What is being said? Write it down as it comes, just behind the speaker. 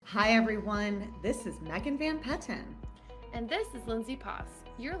Hi everyone, this is Megan Van Petten. And this is Lindsay Poss.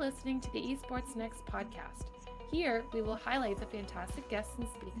 You're listening to the Esports Next podcast. Here, we will highlight the fantastic guests and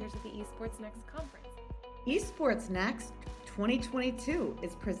speakers of the Esports Next conference. Esports Next 2022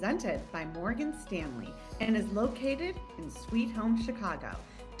 is presented by Morgan Stanley and is located in Sweet Home, Chicago.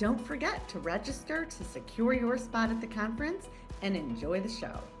 Don't forget to register to secure your spot at the conference and enjoy the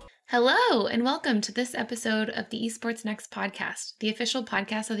show. Hello, and welcome to this episode of the Esports Next podcast, the official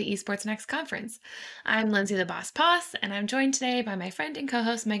podcast of the Esports Next conference. I'm Lindsay the Boss Poss, and I'm joined today by my friend and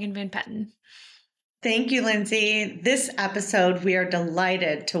co-host Megan Van Petten. Thank you, Lindsay. This episode, we are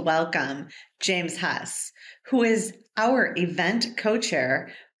delighted to welcome James Hess, who is our event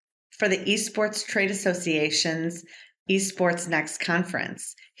co-chair for the Esports Trade Association's Esports Next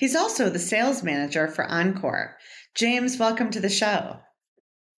conference. He's also the sales manager for Encore. James, welcome to the show.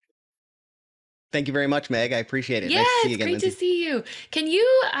 Thank you very much, Meg. I appreciate it. Yeah, nice to see you it's again, great Lindsay. to see you. Can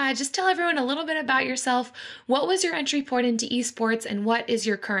you just tell everyone a little bit about yourself? What was your entry point into esports, and what is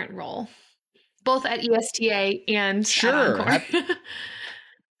your current role, both at ESTA and Sure. at Encore?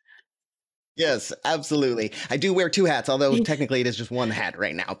 Yes, absolutely. I do wear two hats, although technically it is just one hat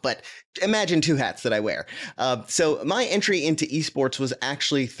right now. But imagine two hats that I wear. So my entry into esports was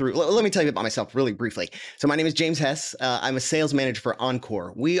actually through, let me tell you about myself really briefly. So my name is James Hess. I'm a sales manager for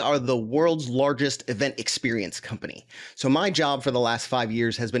Encore. We are the world's largest event experience company. So my job for the last 5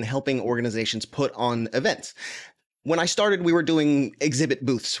 years has been helping organizations put on events. When I started, we were doing exhibit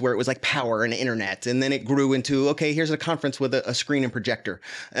booths where it was like power and internet. And then it grew into, okay, here's a conference with a screen and projector.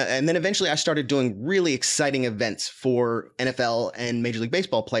 And then eventually I started doing really exciting events for NFL and Major League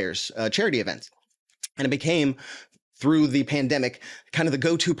Baseball players, charity events. And it became, through the pandemic, kind of the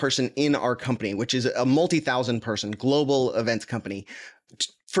go-to person in our company, which is a multi-thousand person global events company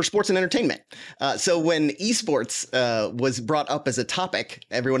for sports and entertainment. So when esports was brought up as a topic,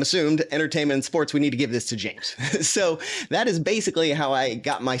 everyone assumed entertainment and sports, we need to give this to James. So that is basically how I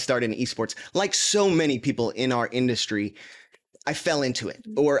got my start in esports. Like so many people in our industry, I fell into it,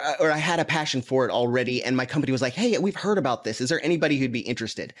 or I had a passion for it already, and my company was like, hey, we've heard about this. Is there anybody who'd be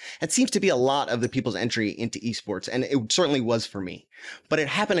interested? It seems to be a lot of the people's entry into esports, and it certainly was for me. But it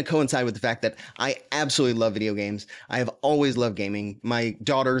happened to coincide with the fact that I absolutely love video games. I have always loved gaming. My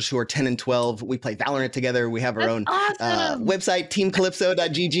daughters, who are 10 and 12, we play Valorant together. We have our own website,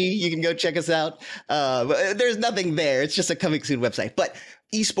 teamcalypso.gg. You can go check us out. There's nothing there. It's just a coming soon website. But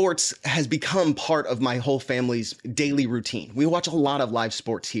esports has become part of my whole family's daily routine. We watch a lot of live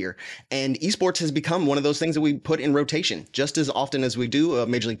sports here, and esports has become one of those things that we put in rotation. Just as often as we do a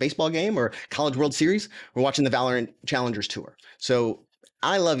Major League Baseball game or College World Series, we're watching the Valorant Challengers Tour. So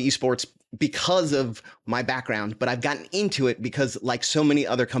I love esports because of my background, but I've gotten into it because, like so many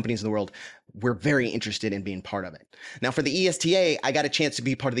other companies in the world, we're very interested in being part of it. Now, for the ESTA, I got a chance to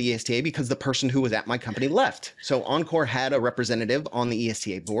be part of the ESTA because the person who was at my company left. So Encore had a representative on the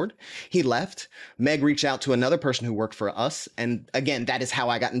ESTA board. He left. Meg reached out to another person who worked for us. And again, that is how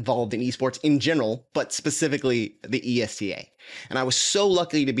I got involved in esports in general, but specifically the ESTA. And I was so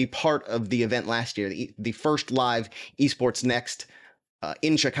lucky to be part of the event last year, the first live Esports Next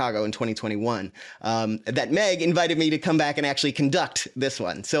in Chicago in 2021, that Meg invited me to come back and actually conduct this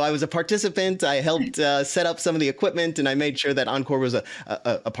one. So I was a participant. I helped set up some of the equipment, and I made sure that Encore was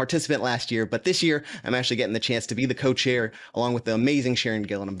a participant last year. But this year, I'm actually getting the chance to be the co-chair along with the amazing Sharon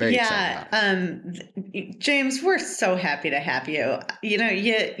Gill, and I'm very excited about it. James, we're so happy to have you. You know,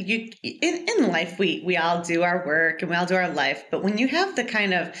 you in life, we all do our work and we all do our life, but when you have the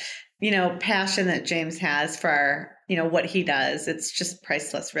kind of, passion that James has for what he does, it's just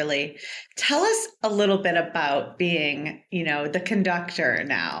priceless, really. Tell us a little bit about being, the conductor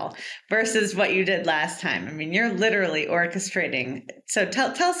now versus what you did last time. I mean, you're literally orchestrating. So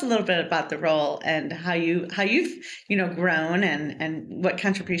tell us a little bit about the role and how you've, grown and what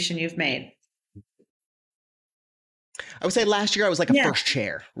contribution you've made. I would say last year I was like a first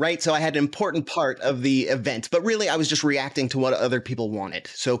chair, right? So I had an important part of the event, but really I was just reacting to what other people wanted.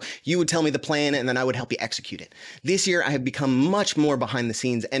 So you would tell me the plan and then I would help you execute it. This year I have become much more behind the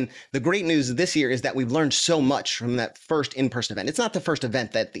scenes. And the great news this year is that we've learned so much from that first in-person event. It's not the first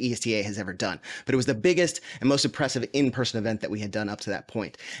event that the ESTA has ever done, but it was the biggest and most impressive in-person event that we had done up to that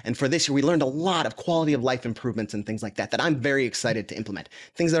point. And for this year, we learned a lot of quality of life improvements and things like that I'm very excited to implement.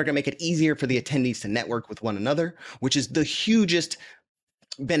 Things that are going to make it easier for the attendees to network with one another, which is the hugest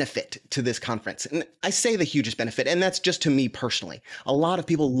benefit to this conference. And I say the hugest benefit, and that's just to me personally. A lot of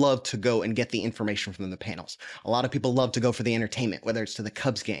people love to go and get the information from the panels. A lot of people love to go for the entertainment, whether it's to the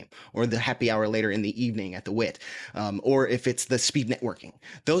Cubs game or the happy hour later in the evening at the WIT, or if it's the speed networking.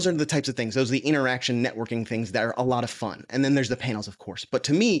 Those are the types of things. Those are the interaction networking things that are a lot of fun. And then there's the panels, of course. But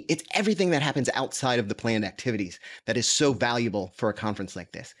to me, it's everything that happens outside of the planned activities that is so valuable for a conference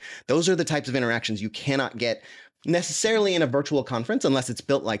like this. Those are the types of interactions you cannot get necessarily in a virtual conference unless it's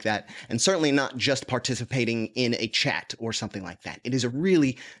built like that, and certainly not just participating in a chat or something like that. It is a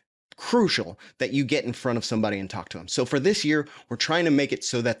really crucial that you get in front of somebody and talk to them. So for this year, we're trying to make it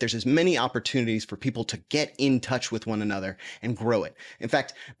so that there's as many opportunities for people to get in touch with one another and grow it. In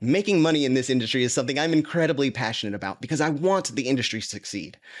fact, making money in this industry is something I'm incredibly passionate about because I want the industry to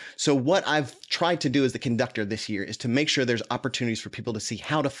succeed. So what I've tried to do as the conductor this year is to make sure there's opportunities for people to see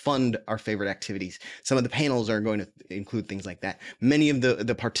how to fund our favorite activities. Some of the panels are going to include things like that. Many of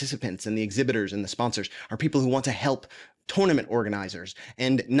the participants and the exhibitors and the sponsors are people who want to help tournament organizers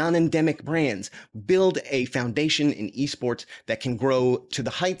and non-endemic brands build a foundation in esports that can grow to the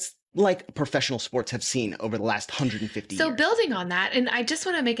heights like professional sports have seen over the last 150 years. So building on that, and I just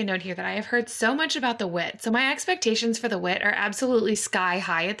want to make a note here that I have heard so much about the WIT. So my expectations for the WIT are absolutely sky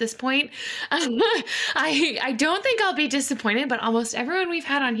high at this point. I don't think I'll be disappointed, but almost everyone we've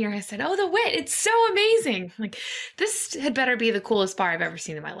had on here has said, oh, the WIT, it's so amazing. Like, this had better be the coolest bar I've ever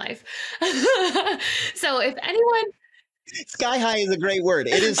seen in my life. So if anyone... Sky high is a great word.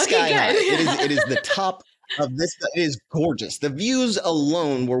 It is sky high. It is the top of this. It is gorgeous. The views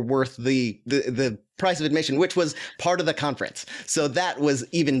alone were worth the price of admission, which was part of the conference. So that was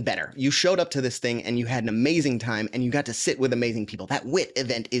even better. You showed up to this thing and you had an amazing time and you got to sit with amazing people. That WIT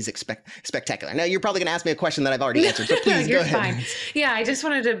event is spectacular. Now, you're probably going to ask me a question that I've already answered, so please go ahead. Fine. Yeah, I just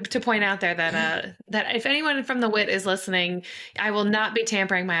wanted to point out there that that if anyone from the WIT is listening, I will not be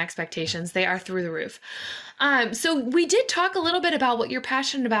tampering my expectations. They are through the roof. So we did talk a little bit about what you're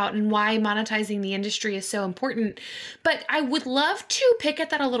passionate about and why monetizing the industry is so important, but I would love to pick at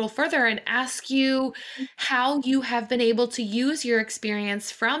that a little further and ask you how you have been able to use your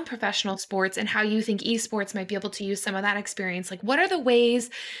experience from professional sports and how you think esports might be able to use some of that experience. Like, what are the ways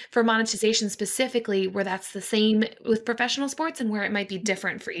for monetization specifically where that's the same with professional sports and where it might be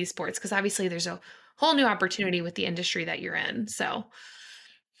different for esports? Because obviously there's a whole new opportunity with the industry that you're in. So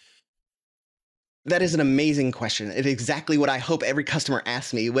that is an amazing question. It's exactly what I hope every customer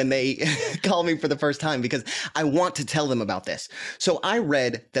asks me when they call me for the first time, because I want to tell them about this. So I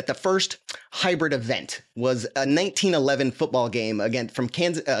read that the first hybrid event was a 1911 football game again from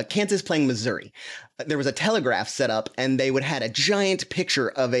Kansas playing Missouri. There was a telegraph set up and they would had a giant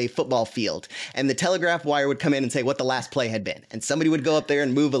picture of a football field, and the telegraph wire would come in and say what the last play had been. And somebody would go up there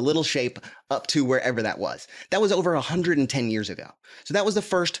and move a little shape up to wherever that was. That was over 110 years ago. So that was the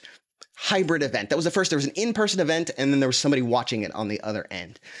first hybrid event. That was the first. There was an in-person event and then there was somebody watching it on the other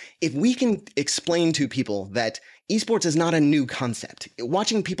end. If we can explain to people that esports is not a new concept,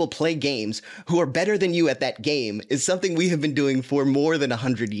 watching people play games who are better than you at that game is something we have been doing for more than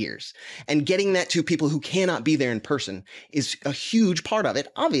 100 years. And getting that to people who cannot be there in person is a huge part of it,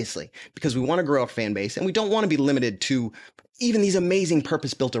 obviously, because we want to grow our fan base and we don't want to be limited to even these amazing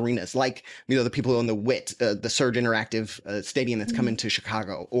purpose-built arenas, like, you know, the people on the WIT, the Surge Interactive Stadium that's coming to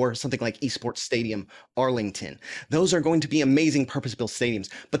Chicago, or something like Esports Stadium Arlington. Those are going to be amazing purpose-built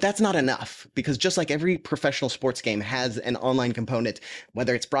stadiums, but that's not enough, because just like every professional sports game has an online component,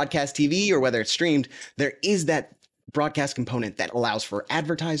 whether it's broadcast TV or whether it's streamed, there is that broadcast component that allows for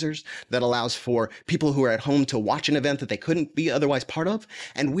advertisers, that allows for people who are at home to watch an event that they couldn't be otherwise part of.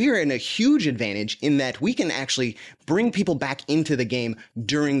 And we're in a huge advantage in that we can actually bring people back into the game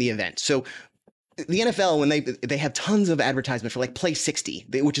during the event. So the NFL, when they have tons of advertisement for like Play 60,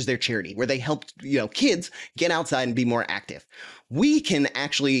 which is their charity, where they help, you know, kids get outside and be more active. We can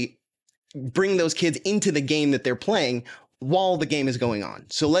actually bring those kids into the game that they're playing while the game is going on.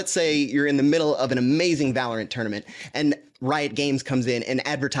 So let's say you're in the middle of an amazing Valorant tournament and Riot Games comes in and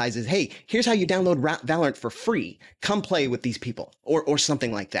advertises, hey, here's how you download Valorant for free. Come play with these people, or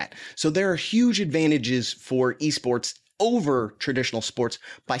something like that. So there are huge advantages for esports over traditional sports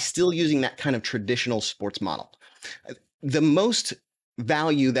by still using that kind of traditional sports model. The most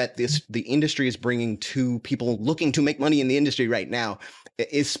value that the industry is bringing to people looking to make money in the industry right now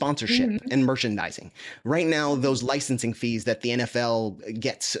is sponsorship and merchandising. Right now, those licensing fees that the NFL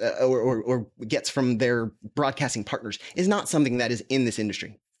gets or gets from their broadcasting partners is not something that is in this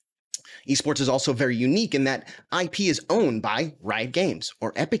industry. Esports is also very unique in that IP is owned by Riot Games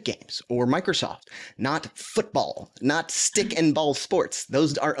or Epic Games or Microsoft, not football, not stick and ball sports.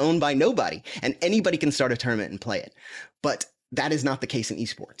 Those are owned by nobody, and anybody can start a tournament and play it. But that is not the case in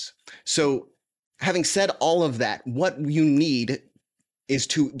esports. So having said all of that, what you need is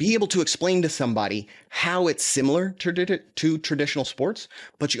to be able to explain to somebody how it's similar to traditional sports,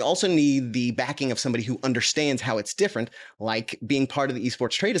 but you also need the backing of somebody who understands how it's different, like being part of the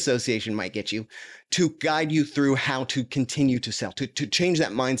Esports Trade Association might get you, to guide you through how to continue to sell, to change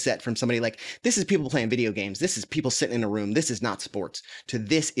that mindset from somebody like, this is people playing video games, this is people sitting in a room, this is not sports, to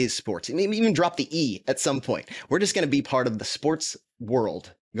this is sports. And maybe even drop the E at some point. We're just going to be part of the sports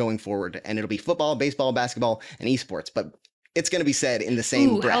world going forward, and it'll be football, baseball, basketball, and esports, but it's going to be said in the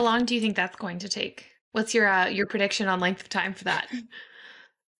same breath. How long do you think that's going to take? What's your prediction on length of time for that?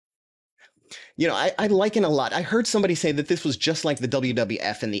 You know, I liken a lot. I heard somebody say that this was just like the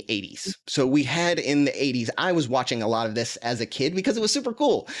WWF in the 80s. So we had in the 80s, I was watching a lot of this as a kid because it was super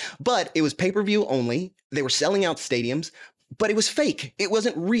cool, but it was pay-per-view only. They were selling out stadiums, but it was fake. It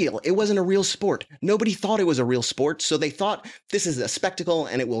wasn't real. It wasn't a real sport. Nobody thought it was a real sport. So they thought this is a spectacle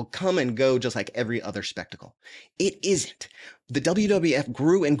and it will come and go just like every other spectacle. It isn't. The WWF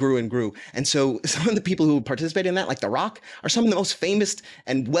grew and grew and grew. And so some of the people who participate in that, like The Rock, are some of the most famous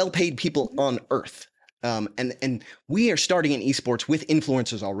and well-paid people on earth. And we are starting in esports with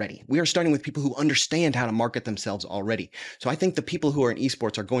influencers already. We are starting with people who understand how to market themselves already. So I think the people who are in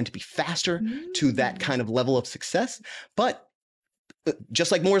esports are going to be faster to that kind of level of success. But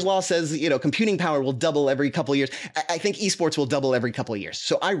just like Moore's law says, you know, computing power will double every couple of years. I think esports will double every couple of years.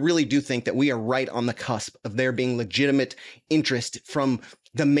 So I really do think that we are right on the cusp of there being legitimate interest from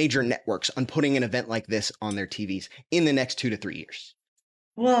the major networks on putting an event like this on their TVs in the next 2 to 3 years.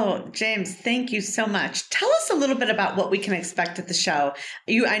 Well, James, thank you so much. Tell us a little bit about what we can expect at the show.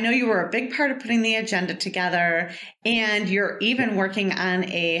 I know you were a big part of putting the agenda together, and you're even working on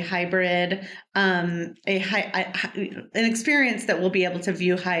a hybrid, an experience that we'll be able to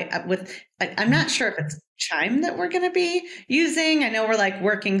view with. I'm not sure if it's Chime that we're going to be using. I know we're like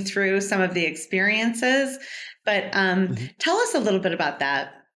working through some of the experiences, but tell us a little bit about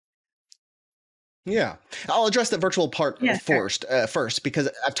that. Yeah, I'll address the virtual part first, because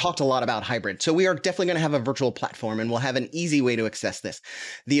I've talked a lot about hybrid. So we are definitely going to have a virtual platform, and we'll have an easy way to access this.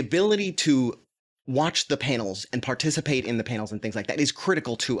 The ability to watch the panels and participate in the panels and things like that is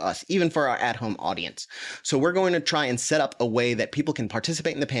critical to us, even for our at-home audience. So we're going to try and set up a way that people can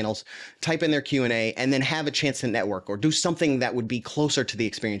participate in the panels, type in their Q&A, and then have a chance to network or do something that would be closer to the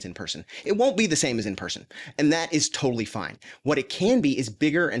experience in person. It won't be the same as in person, and that is totally fine. What it can be is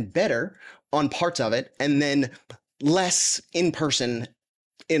bigger and better on parts of it, and then less in person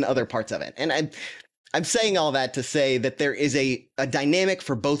in other parts of it. And I'm saying all that to say that there is a dynamic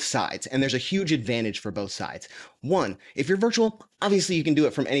for both sides, and there's a huge advantage for both sides. One, if you're virtual, obviously you can do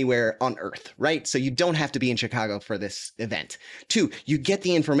it from anywhere on Earth, right? So you don't have to be in Chicago for this event. Two, you get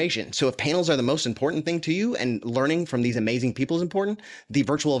the information. So if panels are the most important thing to you and learning from these amazing people is important, the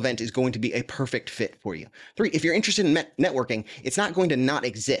virtual event is going to be a perfect fit for you. Three, if you're interested in networking, it's not going to not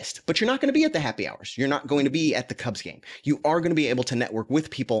exist, but you're not going to be at the happy hours. You're not going to be at the Cubs game. You are going to be able to network with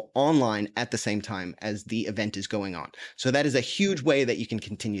people online at the same time as the event is going on. So that is a huge way that you can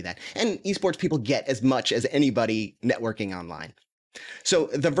continue that. And esports people get as much as anybody networking online. So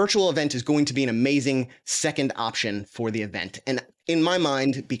the virtual event is going to be an amazing second option for the event. And in my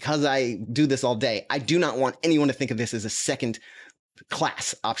mind, because I do this all day, I do not want anyone to think of this as a second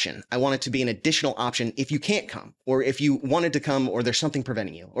class option. I want it to be an additional option if you can't come, or if you wanted to come, or there's something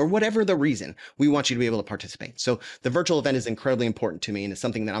preventing you, or whatever the reason, we want you to be able to participate. So the virtual event is incredibly important to me, and it's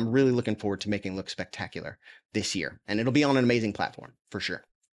something that I'm really looking forward to making look spectacular this year. And it'll be on an amazing platform for sure.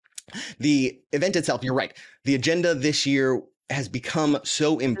 The event itself, you're right. The agenda this year has become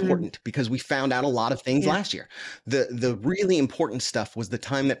so important because we found out a lot of things last year. The really important stuff was the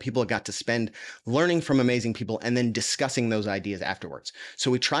time that people got to spend learning from amazing people and then discussing those ideas afterwards.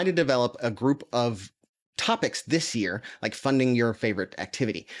 So we tried to develop a group of topics this year, like funding your favorite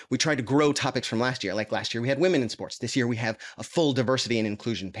activity. We tried to grow topics from last year. Like last year, we had women in sports. This year, we have a full diversity and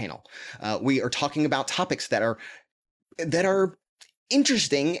inclusion panel. We are talking about topics that are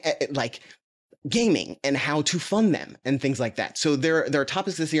interesting, like gaming and how to fund them and things like that. So there are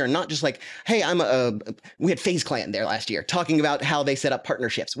topics this year, not just like, hey, we had FaZe Clan there last year talking about how they set up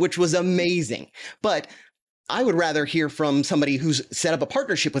partnerships, which was amazing. But I would rather hear from somebody who's set up a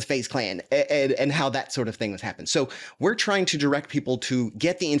partnership with FaZe Clan and how that sort of thing has happened. So we're trying to direct people to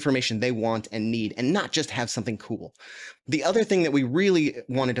get the information they want and need and not just have something cool. The other thing that we really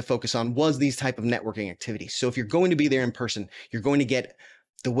wanted to focus on was these type of networking activities. So if you're going to be there in person, you're going to get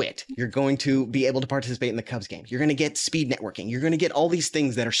the wit. You're going to be able to participate in the Cubs game. You're going to get speed networking. You're going to get all these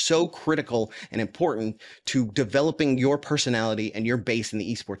things that are so critical and important to developing your personality and your base in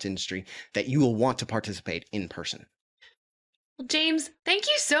the esports industry that you will want to participate in person. Well, James, thank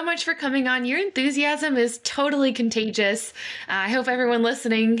you so much for coming on. Your enthusiasm is totally contagious. I hope everyone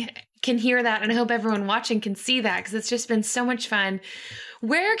listening can hear that, and I hope everyone watching can see that, because it's just been so much fun.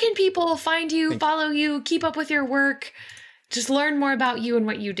 Where can people find you, follow you, keep up with your work, just learn more about you and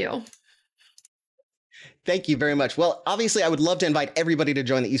what you do? Thank you very much. Well, obviously, I would love to invite everybody to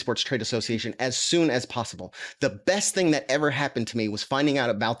join the Esports Trade Association as soon as possible. The best thing that ever happened to me was finding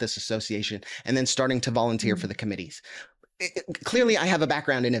out about this association and then starting to volunteer for the committees. Clearly, I have a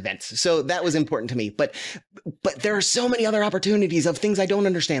background in events, so that was important to me. But there are so many other opportunities of things I don't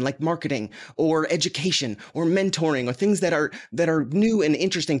understand, like marketing or education or mentoring or things that are new and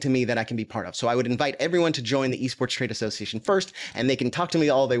interesting to me that I can be part of. So I would invite everyone to join the Esports Trade Association first, and they can talk to me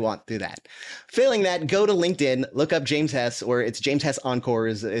all they want through that. Failing that, go to LinkedIn, look up James Hess, or it's James Hess Encore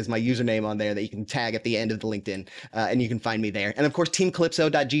is my username on there that you can tag at the end of the LinkedIn, and you can find me there. And of course,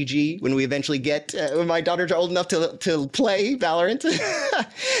 teamcalypso.gg, when we eventually get, when my daughters are old enough to play Valorant,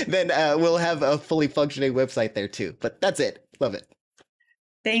 then we'll have a fully functioning website there too. But that's it. Love it.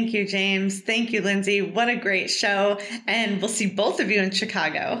 Thank you, James. Thank you, Lindsay. What a great show. And we'll see both of you in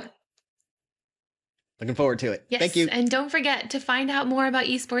Chicago. Looking forward to it. Yes, Thank you. And don't forget to find out more about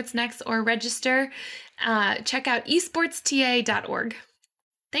Esports Next or register. Check out esportsta.org.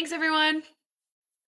 Thanks, everyone.